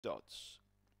dots.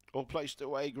 All placed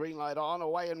away, green light on,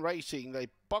 away and racing. They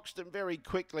boxed him very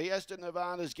quickly. Aston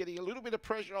Nirvana's getting a little bit of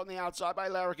pressure on the outside by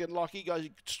Larrikin Lockie. Goes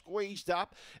squeezed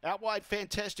up. Out wide,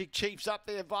 Fantastic Chief's up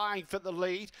there vying for the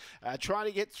lead. Trying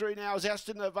to get through now is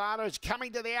Aston Nirvana. It's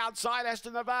coming to the outside.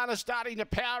 Aston Nirvana starting to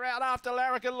power out after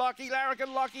Larrikin Lockie.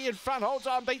 Larrikin Lockie in front, holds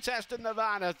on, beats Aston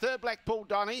Nirvana. Third, Blackpool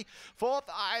Donny. Fourth,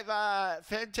 either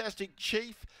Fantastic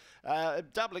Chief.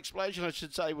 Double Explosion, I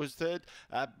should say, was third.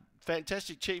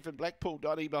 Fantastic Chief and Blackpool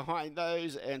Donny behind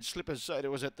those, and Slipper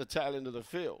Soda was at the tail end of the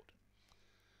field.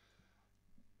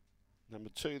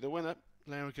 Number 2, the winner,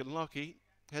 Larrikin Lockie,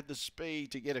 had the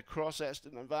speed to get across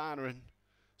Aston Nirvana and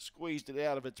squeezed it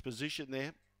out of its position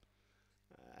there.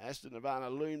 Aston Nirvana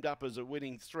loomed up as a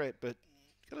winning threat, but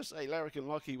I've got to say Larrikin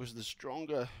Lockie was the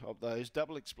stronger of those.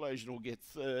 Double Explosion will get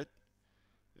third,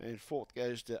 and fourth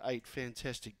goes to 8,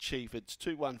 Fantastic Chief. It's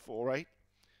 2-1-4-8.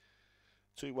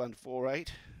 2-1-4-8.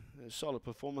 A solid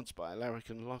performance by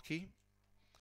Larrikin Lockie.